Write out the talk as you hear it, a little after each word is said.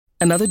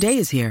Another day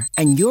is here,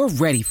 and you're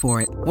ready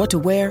for it. What to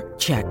wear?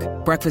 Check.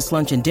 Breakfast,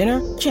 lunch, and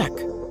dinner? Check.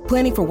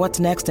 Planning for what's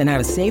next and how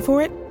to save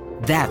for it?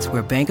 That's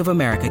where Bank of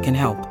America can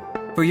help.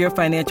 For your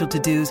financial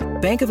to-dos,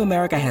 Bank of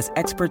America has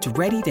experts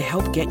ready to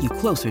help get you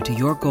closer to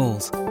your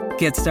goals.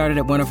 Get started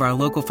at one of our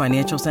local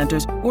financial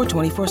centers or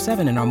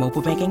 24/7 in our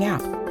mobile banking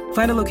app.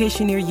 Find a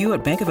location near you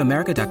at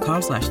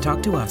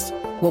bankofamerica.com/talktous.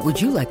 What would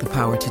you like the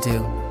power to do?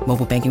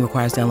 Mobile banking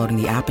requires downloading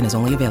the app and is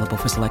only available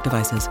for select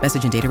devices.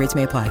 Message and data rates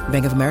may apply.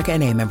 Bank of America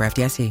N.A., member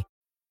FDIC.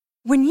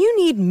 When you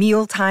need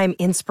mealtime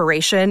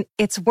inspiration,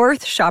 it's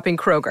worth shopping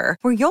Kroger,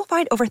 where you'll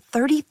find over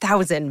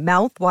 30,000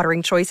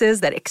 mouth-watering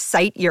choices that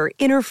excite your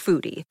inner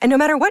foodie. And no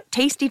matter what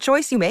tasty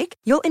choice you make,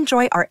 you'll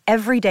enjoy our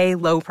everyday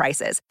low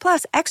prices,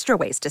 plus extra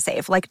ways to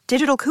save, like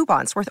digital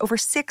coupons worth over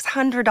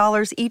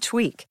 $600 each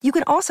week. You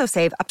can also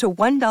save up to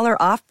 $1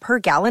 off per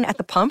gallon at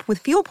the pump with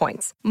fuel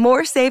points.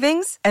 More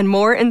savings and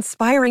more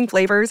inspiring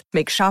flavors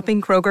make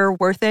shopping Kroger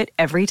worth it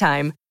every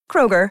time.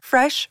 Kroger,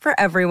 fresh for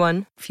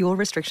everyone. Fuel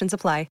restrictions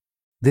apply.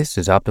 This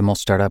is Optimal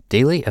Startup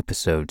Daily,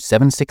 episode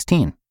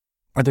 716.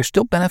 Are there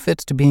still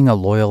benefits to being a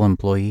loyal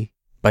employee?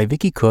 By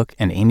Vicky Cook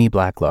and Amy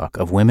Blacklock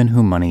of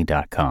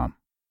WomenWhoMoney.com.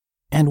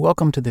 And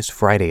welcome to this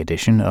Friday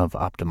edition of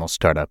Optimal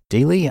Startup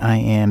Daily. I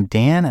am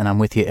Dan, and I'm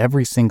with you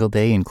every single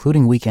day,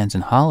 including weekends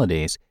and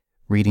holidays,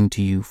 reading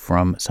to you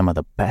from some of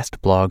the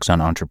best blogs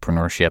on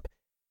entrepreneurship.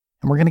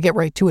 And we're going to get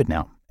right to it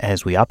now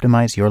as we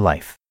optimize your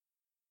life.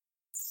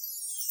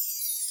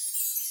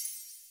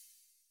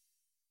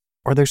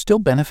 Are there still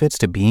benefits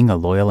to being a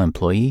loyal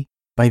employee?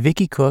 By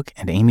Vicky Cook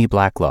and Amy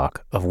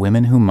Blacklock of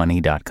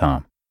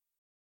WomenWhoMoney.com.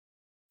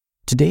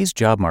 Today's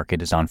job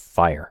market is on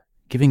fire,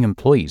 giving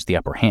employees the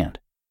upper hand.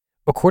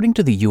 According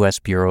to the U.S.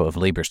 Bureau of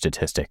Labor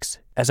Statistics,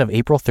 as of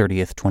April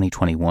 30th,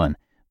 2021,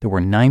 there were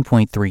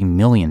 9.3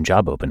 million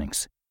job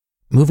openings.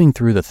 Moving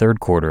through the third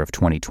quarter of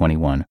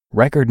 2021,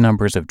 record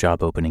numbers of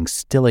job openings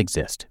still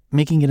exist,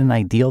 making it an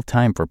ideal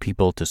time for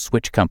people to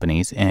switch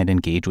companies and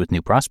engage with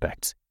new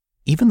prospects.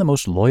 Even the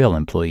most loyal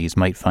employees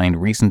might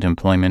find recent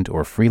employment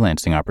or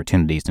freelancing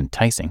opportunities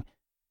enticing.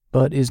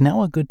 But is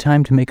now a good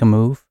time to make a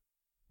move?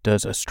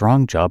 Does a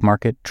strong job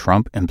market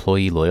trump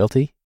employee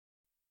loyalty?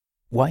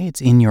 Why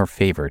it's in your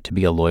favor to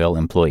be a loyal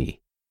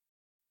employee.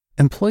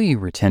 Employee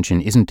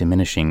retention isn't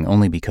diminishing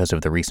only because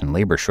of the recent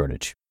labor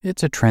shortage.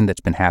 It's a trend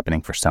that's been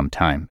happening for some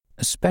time,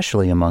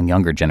 especially among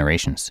younger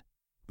generations.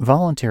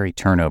 Voluntary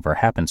turnover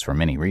happens for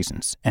many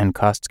reasons and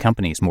costs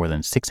companies more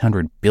than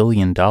 $600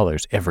 billion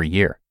every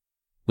year.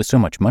 With so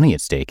much money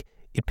at stake,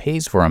 it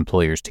pays for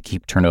employers to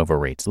keep turnover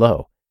rates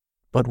low.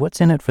 But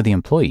what's in it for the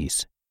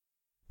employees?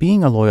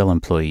 Being a loyal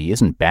employee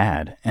isn't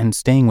bad, and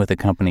staying with a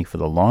company for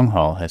the long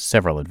haul has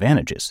several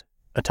advantages,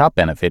 a top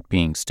benefit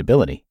being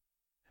stability.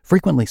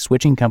 Frequently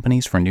switching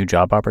companies for new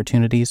job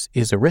opportunities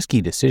is a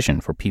risky decision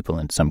for people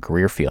in some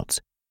career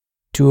fields.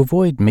 To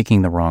avoid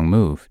making the wrong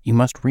move, you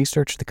must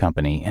research the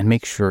company and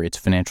make sure its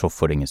financial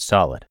footing is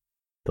solid.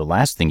 The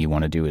last thing you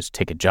want to do is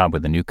take a job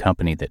with a new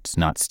company that's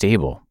not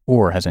stable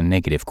or has a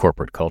negative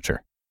corporate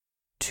culture.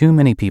 Too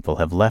many people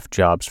have left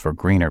jobs for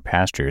greener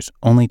pastures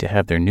only to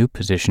have their new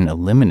position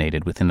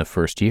eliminated within the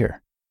first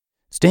year.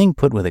 Staying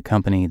put with a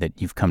company that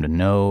you've come to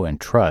know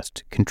and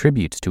trust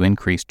contributes to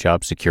increased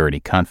job security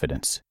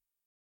confidence.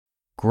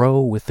 Grow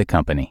with the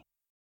company.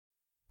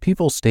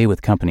 People stay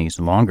with companies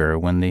longer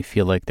when they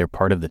feel like they're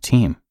part of the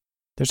team.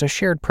 There's a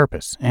shared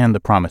purpose and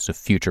the promise of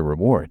future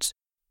rewards.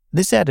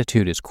 This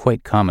attitude is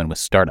quite common with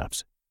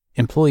startups.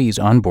 Employees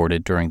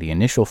onboarded during the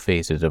initial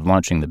phases of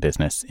launching the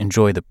business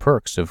enjoy the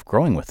perks of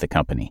growing with the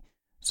company,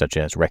 such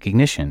as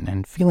recognition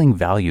and feeling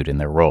valued in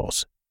their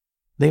roles.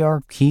 They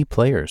are key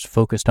players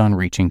focused on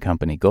reaching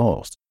company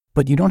goals,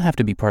 but you don't have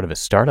to be part of a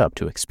startup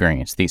to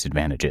experience these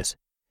advantages.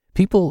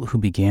 People who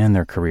began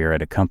their career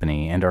at a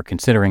company and are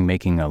considering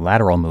making a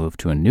lateral move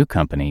to a new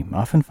company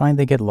often find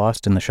they get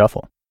lost in the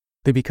shuffle.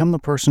 They become the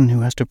person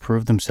who has to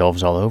prove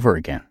themselves all over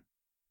again.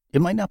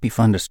 It might not be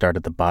fun to start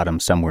at the bottom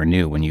somewhere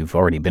new when you've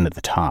already been at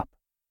the top.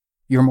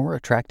 You're more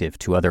attractive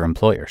to other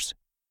employers.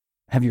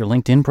 Have your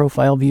LinkedIn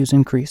profile views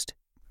increased?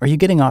 Are you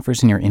getting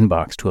offers in your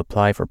inbox to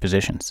apply for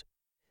positions?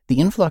 The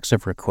influx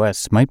of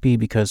requests might be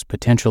because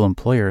potential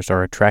employers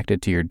are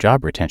attracted to your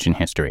job retention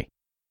history.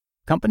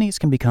 Companies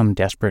can become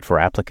desperate for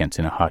applicants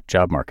in a hot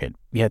job market,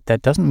 yet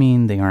that doesn't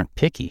mean they aren't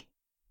picky.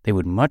 They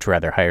would much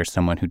rather hire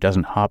someone who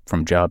doesn't hop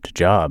from job to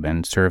job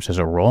and serves as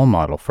a role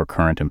model for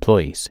current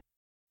employees.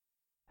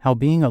 How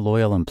being a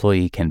loyal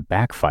employee can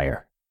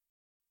backfire.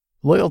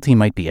 Loyalty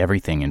might be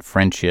everything in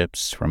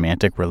friendships,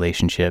 romantic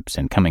relationships,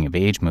 and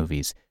coming-of-age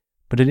movies,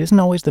 but it isn't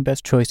always the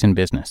best choice in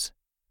business.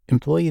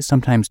 Employees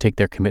sometimes take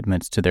their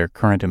commitments to their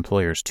current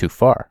employers too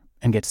far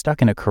and get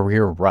stuck in a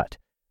career rut,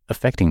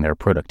 affecting their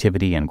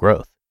productivity and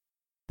growth.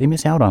 They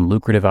miss out on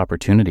lucrative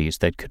opportunities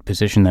that could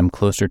position them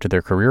closer to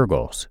their career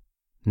goals.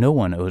 No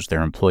one owes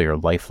their employer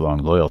lifelong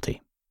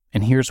loyalty,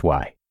 and here's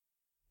why.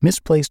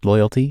 Misplaced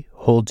loyalty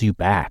holds you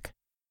back.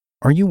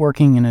 Are you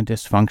working in a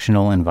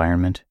dysfunctional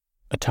environment?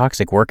 A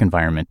toxic work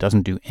environment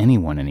doesn't do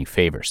anyone any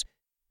favors,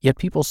 yet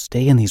people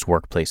stay in these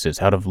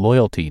workplaces out of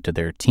loyalty to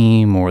their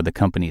team or the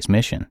company's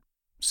mission.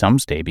 Some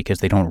stay because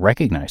they don't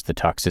recognize the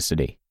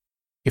toxicity.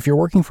 If you're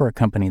working for a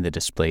company that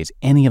displays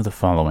any of the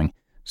following,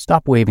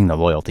 stop waving the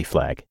loyalty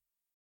flag.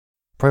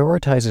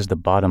 Prioritizes the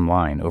bottom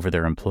line over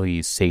their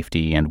employees'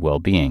 safety and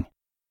well-being.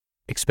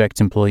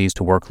 Expects employees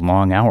to work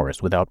long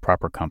hours without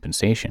proper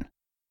compensation.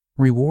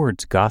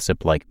 Rewards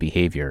gossip-like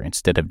behavior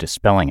instead of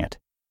dispelling it.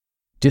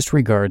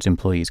 Disregards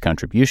employees'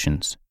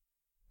 contributions.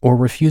 Or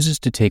refuses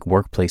to take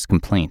workplace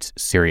complaints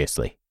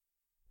seriously.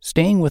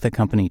 Staying with a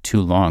company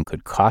too long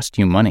could cost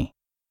you money.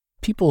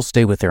 People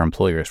stay with their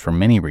employers for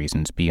many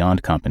reasons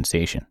beyond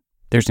compensation.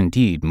 There's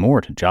indeed more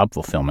to job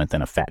fulfillment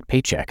than a fat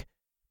paycheck,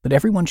 but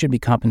everyone should be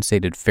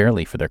compensated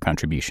fairly for their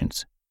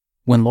contributions.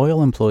 When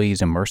loyal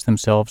employees immerse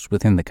themselves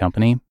within the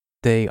company,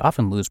 they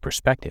often lose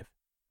perspective.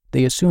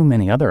 They assume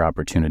any other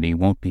opportunity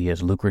won't be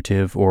as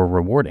lucrative or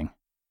rewarding.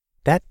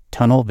 That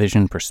tunnel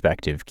vision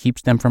perspective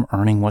keeps them from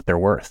earning what they're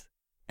worth.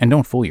 And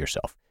don't fool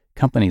yourself,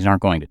 companies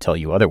aren't going to tell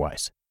you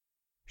otherwise.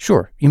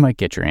 Sure, you might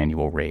get your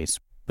annual raise,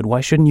 but why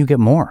shouldn't you get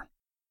more?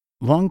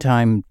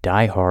 Long-time,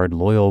 die-hard,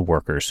 loyal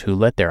workers who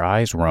let their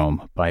eyes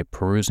roam by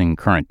perusing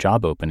current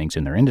job openings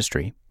in their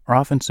industry are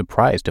often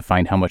surprised to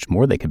find how much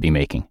more they could be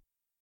making.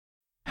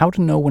 How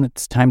to know when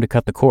it's time to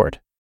cut the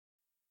cord?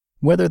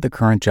 Whether the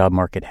current job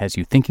market has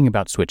you thinking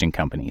about switching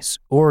companies,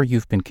 or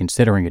you've been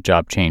considering a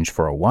job change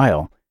for a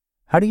while,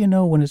 how do you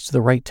know when it's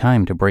the right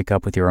time to break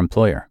up with your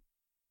employer?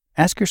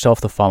 Ask yourself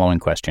the following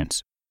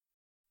questions.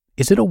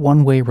 Is it a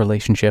one-way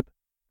relationship?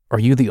 Are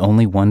you the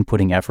only one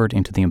putting effort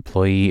into the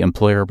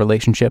employee-employer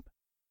relationship?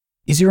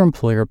 Is your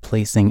employer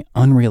placing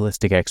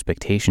unrealistic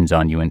expectations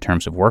on you in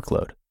terms of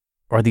workload?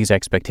 Are these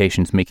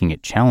expectations making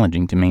it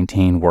challenging to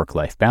maintain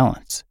work-life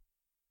balance?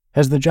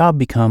 Has the job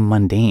become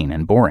mundane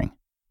and boring?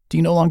 Do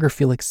you no longer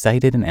feel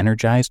excited and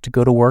energized to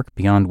go to work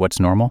beyond what's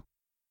normal?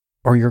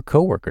 Are your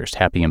coworkers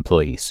happy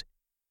employees?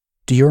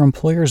 Do your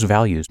employer's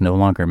values no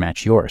longer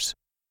match yours?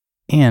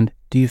 And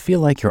do you feel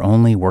like you're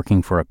only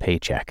working for a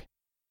paycheck?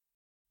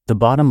 The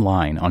bottom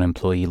line on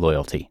employee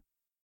loyalty.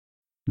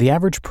 The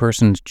average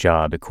person's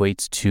job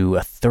equates to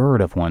a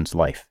third of one's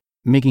life,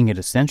 making it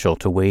essential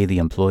to weigh the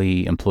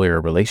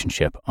employee-employer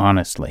relationship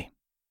honestly.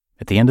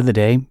 At the end of the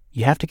day,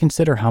 you have to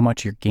consider how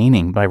much you're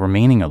gaining by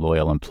remaining a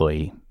loyal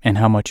employee and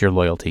how much your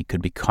loyalty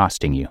could be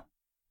costing you.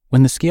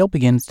 When the scale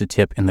begins to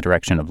tip in the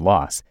direction of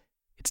loss,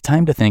 it's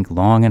time to think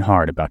long and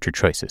hard about your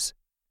choices.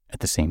 At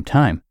the same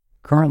time,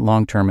 current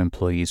long-term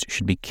employees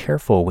should be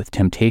careful with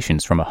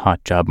temptations from a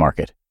hot job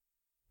market.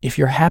 If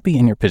you're happy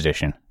in your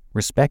position,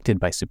 respected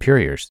by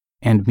superiors,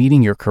 and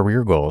meeting your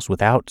career goals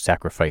without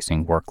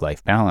sacrificing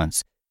work-life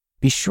balance,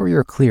 be sure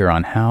you're clear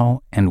on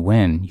how and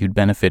when you'd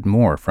benefit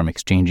more from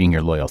exchanging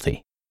your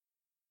loyalty.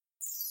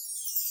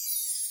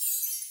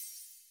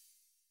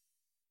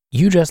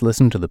 You just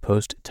listened to the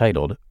post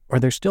titled, "Are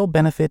There Still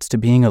Benefits to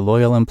Being a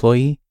Loyal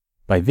Employee?"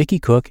 by Vicky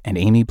Cook and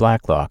Amy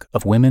Blacklock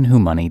of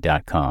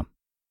WomenWhoMoney.com.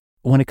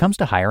 When it comes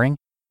to hiring,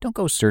 don't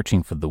go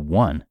searching for the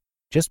one.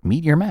 Just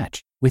meet your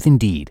match with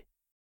Indeed.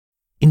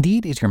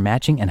 Indeed is your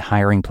matching and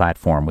hiring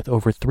platform with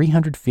over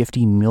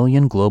 350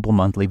 million global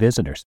monthly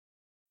visitors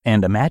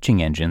and a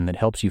matching engine that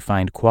helps you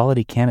find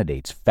quality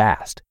candidates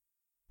fast.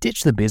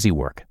 Ditch the busy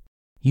work.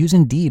 Use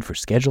Indeed for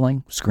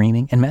scheduling,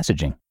 screening, and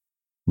messaging.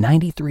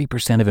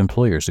 93% of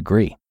employers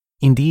agree.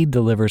 Indeed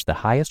delivers the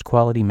highest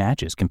quality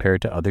matches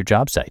compared to other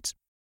job sites.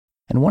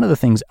 And one of the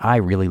things I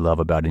really love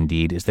about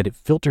Indeed is that it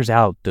filters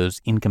out those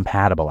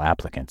incompatible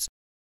applicants.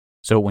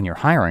 So when you're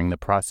hiring, the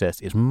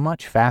process is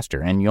much faster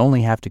and you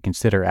only have to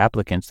consider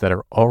applicants that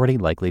are already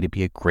likely to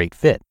be a great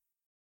fit.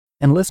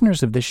 And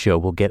listeners of this show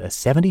will get a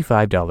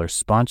 $75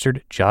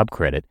 sponsored job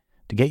credit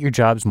to get your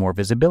jobs more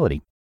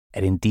visibility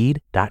at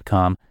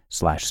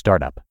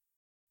Indeed.com/startup.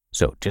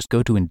 So just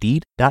go to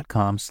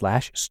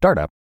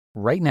Indeed.com/startup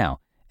right now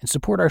and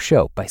support our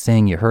show by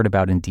saying you heard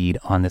about Indeed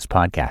on this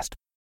podcast.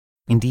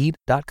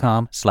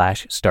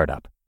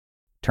 Indeed.com/startup.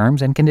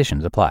 Terms and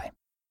conditions apply.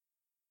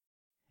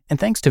 And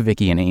thanks to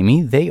Vicky and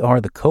Amy, they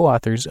are the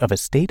co-authors of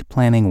Estate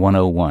Planning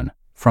 101,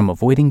 From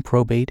Avoiding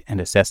Probate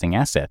and Assessing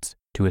Assets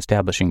to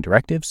Establishing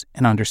Directives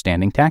and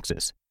Understanding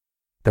Taxes.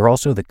 They're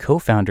also the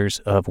co-founders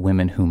of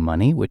Women Who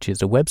Money, which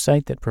is a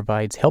website that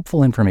provides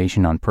helpful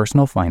information on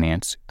personal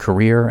finance,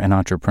 career, and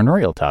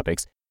entrepreneurial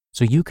topics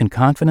so you can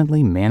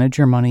confidently manage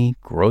your money,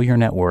 grow your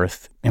net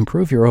worth,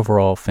 improve your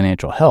overall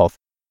financial health,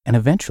 and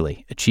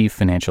eventually achieve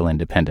financial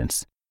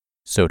independence.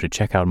 So to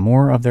check out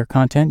more of their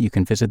content, you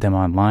can visit them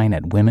online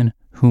at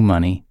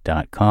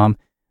WomenWhoMoney.com.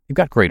 They've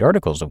got great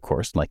articles, of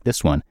course, like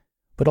this one,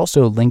 but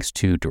also links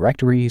to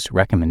directories,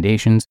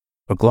 recommendations,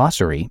 a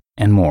glossary,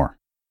 and more.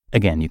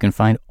 Again, you can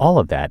find all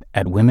of that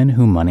at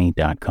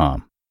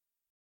WomenWhoMoney.com.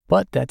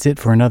 But that's it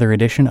for another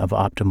edition of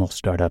Optimal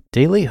Startup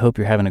Daily. Hope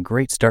you're having a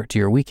great start to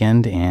your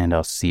weekend, and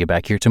I'll see you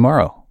back here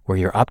tomorrow, where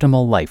your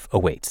optimal life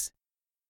awaits.